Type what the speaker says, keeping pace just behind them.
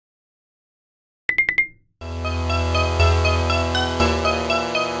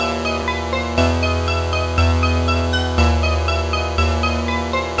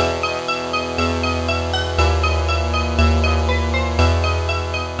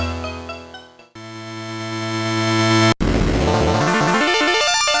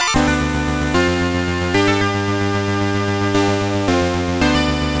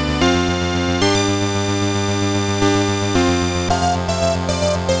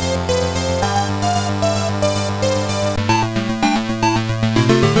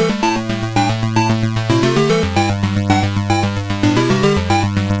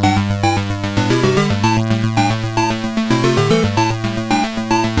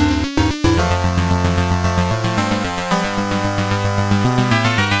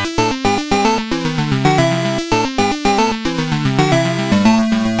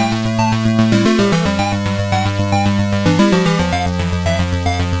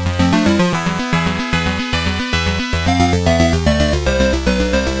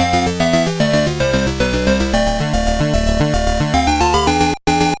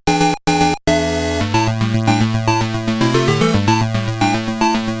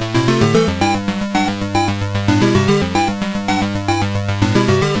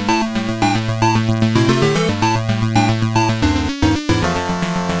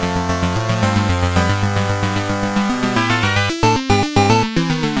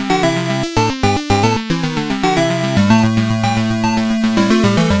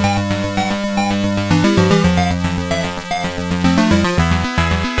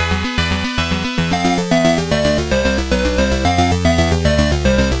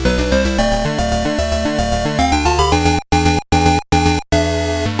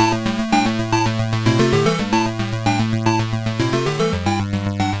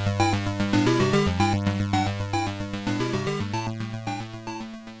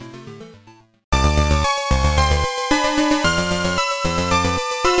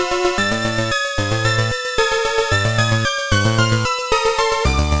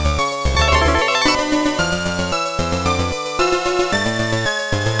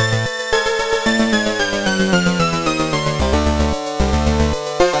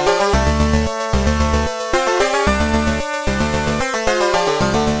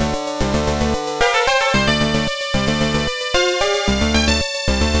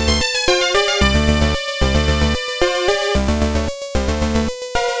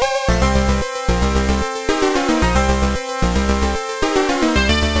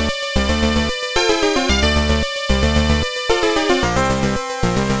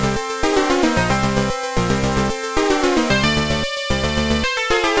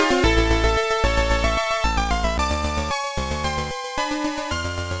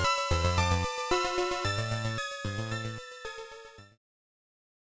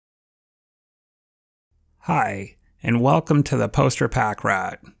Hi, and welcome to the Poster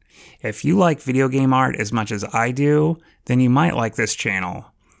Packrat. If you like video game art as much as I do, then you might like this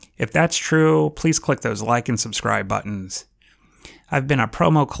channel. If that's true, please click those like and subscribe buttons. I've been a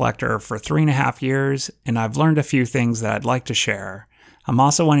promo collector for 3.5 years, and I've learned a few things that I'd like to share. I'm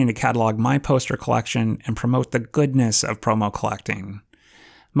also wanting to catalog my poster collection and promote the goodness of promo collecting.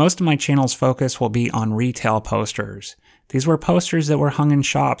 Most of my channel's focus will be on retail posters. These were posters that were hung in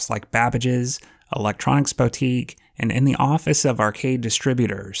shops like Babbage's, Electronics Boutique, and in the office of arcade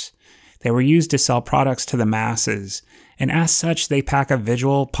distributors. They were used to sell products to the masses, and as such they pack a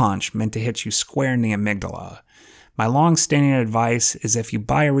visual punch meant to hit you square in the amygdala. My long-standing advice is if you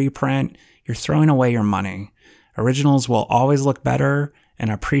buy a reprint, you're throwing away your money. Originals will always look better and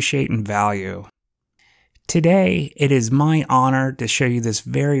appreciate in value. Today, it is my honor to show you this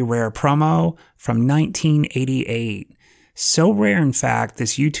very rare promo from 1988. So rare, in fact,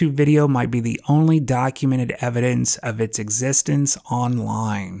 this YouTube video might be the only documented evidence of its existence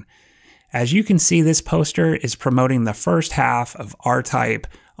online. As you can see, this poster is promoting the first half of RType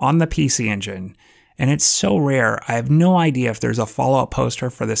on the PC Engine, and it's so rare I have no idea if there's a follow-up poster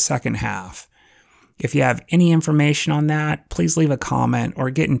for the second half. If you have any information on that, please leave a comment or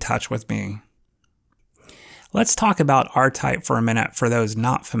get in touch with me. Let's talk about RType for a minute for those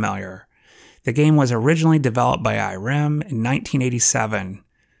not familiar. The game was originally developed by Irem in 1987.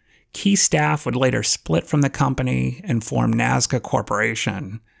 Key staff would later split from the company and form Nazca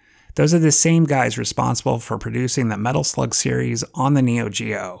Corporation. Those are the same guys responsible for producing the Metal Slug series on the Neo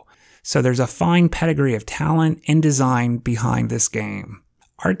Geo, so there's a fine pedigree of talent and design behind this game.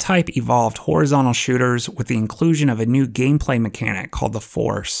 RType evolved horizontal shooters with the inclusion of a new gameplay mechanic called the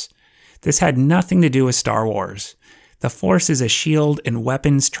Force. This had nothing to do with Star Wars. The Force is a shield and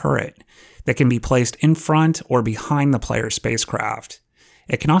weapons turret that can be placed in front or behind the player's spacecraft.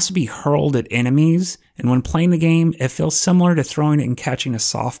 It can also be hurled at enemies, and when playing the game, it feels similar to throwing and catching a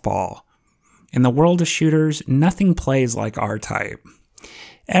softball. In the world of shooters, nothing plays like RType.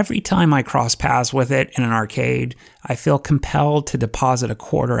 Every time I cross paths with it in an arcade, I feel compelled to deposit a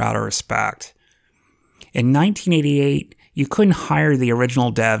quarter out of respect. In 1988, you couldn't hire the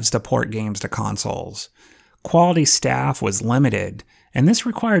original devs to port games to consoles. Quality staff was limited, and this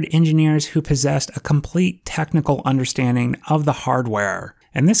required engineers who possessed a complete technical understanding of the hardware,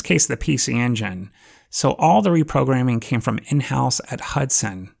 in this case the PC Engine, so all the reprogramming came from in-house at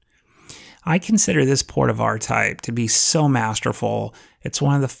Hudson. I consider this port of RType to be so masterful, it's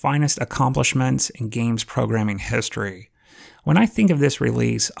one of the finest accomplishments in games programming history. When I think of this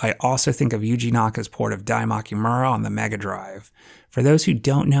release, I also think of Yuji Naka's port of Daimakimura on the Mega Drive. For those who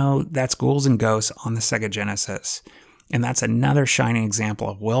don't know, that's Ghouls and Ghosts on the Sega Genesis. And that's another shining example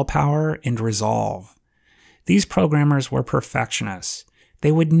of willpower and resolve. These programmers were perfectionists.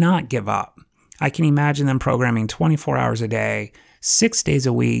 They would not give up. I can imagine them programming 24 hours a day, 6 days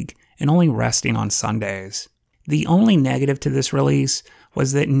a week, and only resting on Sundays. The only negative to this release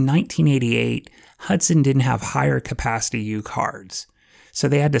was that in 1988, Hudson didn't have higher capacity U cards. So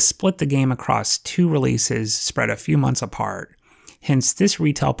they had to split the game across 2 releases spread a few months apart. Hence, this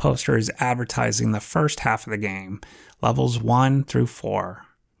retail poster is advertising the first half of the game, levels 1 through 4.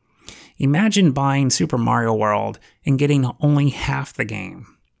 Imagine buying Super Mario World and getting only half the game.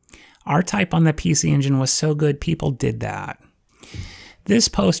 RType on the PC Engine was so good people did that. This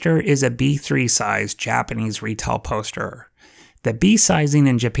poster is a B3 size Japanese retail poster. The B sizing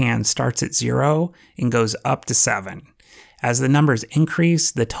in Japan starts at 0 and goes up to 7. As the numbers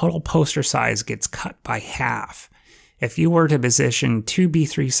increase, the total poster size gets cut by half. If you were to position 2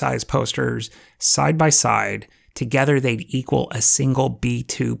 B3 size posters side by side, together they'd equal a single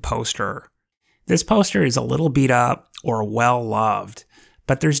B2 poster. This poster is a little beat up or well loved,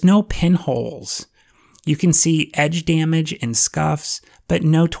 but there's no pinholes. You can see edge damage and scuffs, but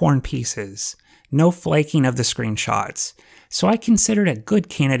no torn pieces, no flaking of the screenshots. So I considered a good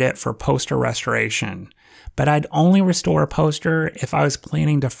candidate for poster restoration, but I'd only restore a poster if I was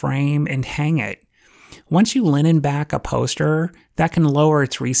planning to frame and hang it. Once you linen back a poster, that can lower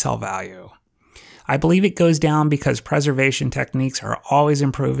its resale value. I believe it goes down because preservation techniques are always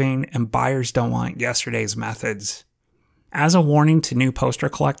improving and buyers don't want yesterday's methods. As a warning to new poster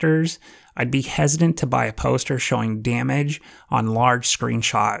collectors, I'd be hesitant to buy a poster showing damage on large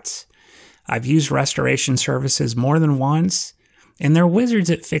screenshots. I've used restoration services more than once, and they're wizards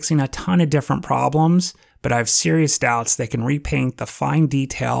at fixing a ton of different problems, but I have serious doubts they can repaint the fine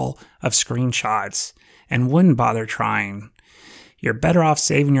detail of screenshots, and wouldn't bother trying. You're better off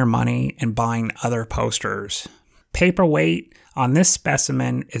saving your money and buying other posters. Paperweight on this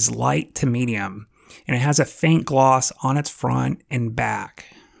specimen is light to medium, and it has a faint gloss on its front and back.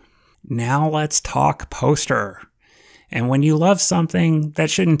 Now let's talk poster. And when you love something, that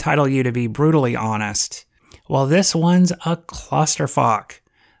should entitle you to be brutally honest. Well, this one's a clusterfuck.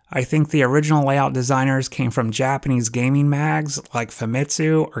 I think the original layout designers came from Japanese gaming mags like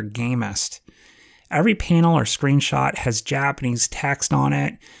Famitsu or Gamist. Every panel or screenshot has Japanese text on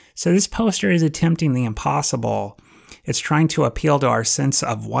it, so this poster is attempting the impossible. It's trying to appeal to our sense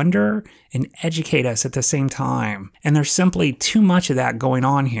of wonder and educate us at the same time, and there's simply too much of that going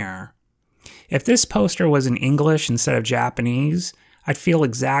on here. If this poster was in English instead of Japanese, I'd feel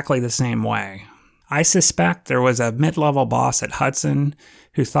exactly the same way. I suspect there was a mid-level boss at Hudson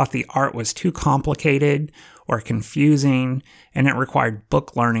who thought the art was too complicated or confusing, and it required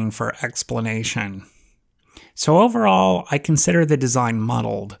book learning for explanation. So overall, I consider the design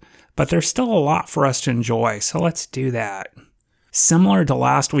muddled, but there's still a lot for us to enjoy, so let's do that. Similar to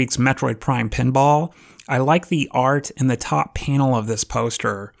last week's Metroid Prime Pinball, I like the art in the top panel of this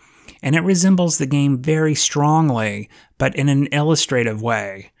poster, and it resembles the game very strongly, but in an illustrative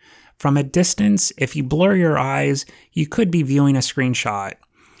way. From a distance, if you blur your eyes, you could be viewing a screenshot.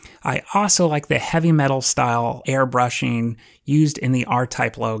 I also like the heavy metal style airbrushing used in the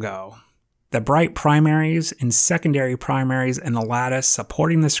RType logo. The bright primaries and secondary primaries in the lattice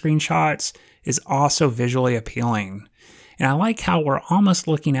supporting the screenshots is also visually appealing. And I like how we're almost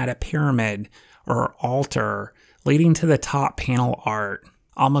looking at a pyramid or altar leading to the top panel art.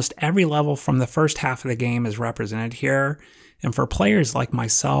 Almost every level from the first half of the game is represented here, and for players like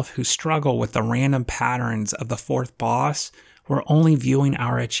myself who struggle with the random patterns of the fourth boss, we're only viewing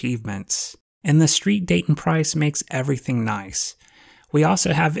our achievements. And the street date and price makes everything nice. We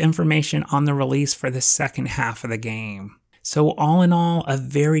also have information on the release for the second half of the game. So all in all, a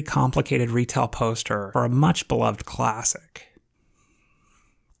very complicated retail poster for a much beloved classic.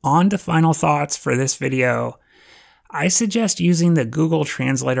 On to final thoughts for this video. I suggest using the Google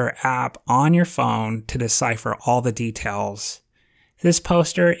Translator app on your phone to decipher all the details. This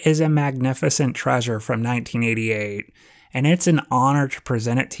poster is a magnificent treasure from 1988, and it's an honor to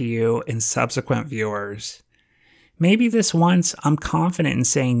present it to you and subsequent viewers. Maybe this once I'm confident in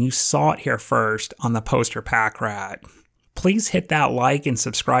saying you saw it here first on the Poster Packrat. Please hit that like and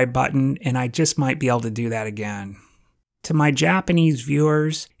subscribe button, and I just might be able to do that again. To my Japanese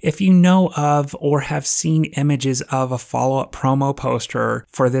viewers, if you know of or have seen images of a follow-up promo poster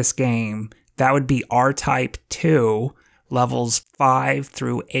for this game, that would be RType 2, levels 5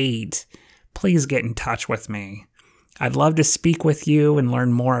 through 8, please get in touch with me. I'd love to speak with you and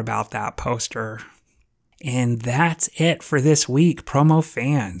learn more about that poster. And that's it for this week, promo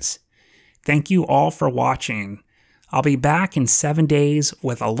fans. Thank you all for watching. I'll be back in 7 days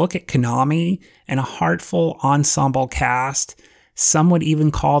with a look at Konami and a heartful ensemble cast. Some would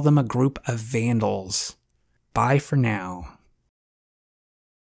even call them a group of vandals. Bye for now.